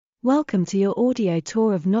Welcome to your audio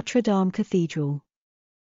tour of Notre Dame Cathedral.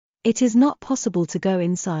 It is not possible to go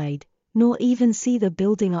inside, nor even see the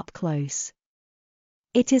building up close.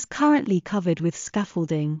 It is currently covered with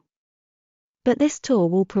scaffolding. But this tour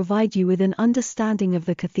will provide you with an understanding of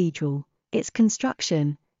the cathedral, its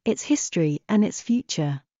construction, its history and its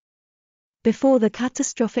future. Before the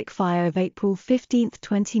catastrophic fire of April 15,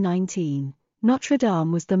 2019, Notre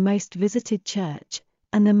Dame was the most visited church,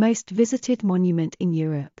 and the most visited monument in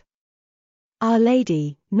Europe. Our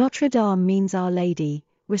Lady, Notre Dame means Our Lady,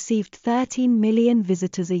 received 13 million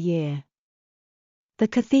visitors a year. The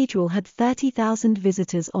cathedral had 30,000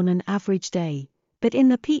 visitors on an average day, but in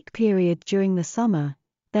the peak period during the summer,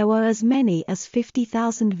 there were as many as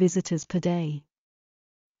 50,000 visitors per day.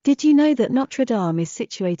 Did you know that Notre Dame is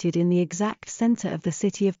situated in the exact center of the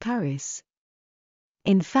city of Paris?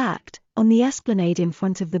 In fact, on the esplanade in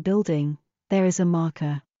front of the building, there is a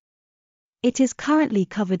marker. It is currently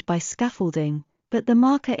covered by scaffolding, but the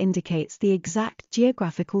marker indicates the exact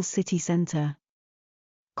geographical city center.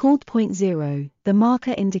 Called Point Zero, the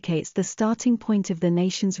marker indicates the starting point of the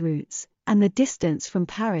nation's routes, and the distance from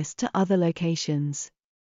Paris to other locations.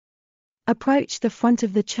 Approach the front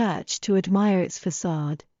of the church to admire its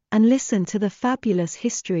facade, and listen to the fabulous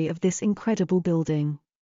history of this incredible building.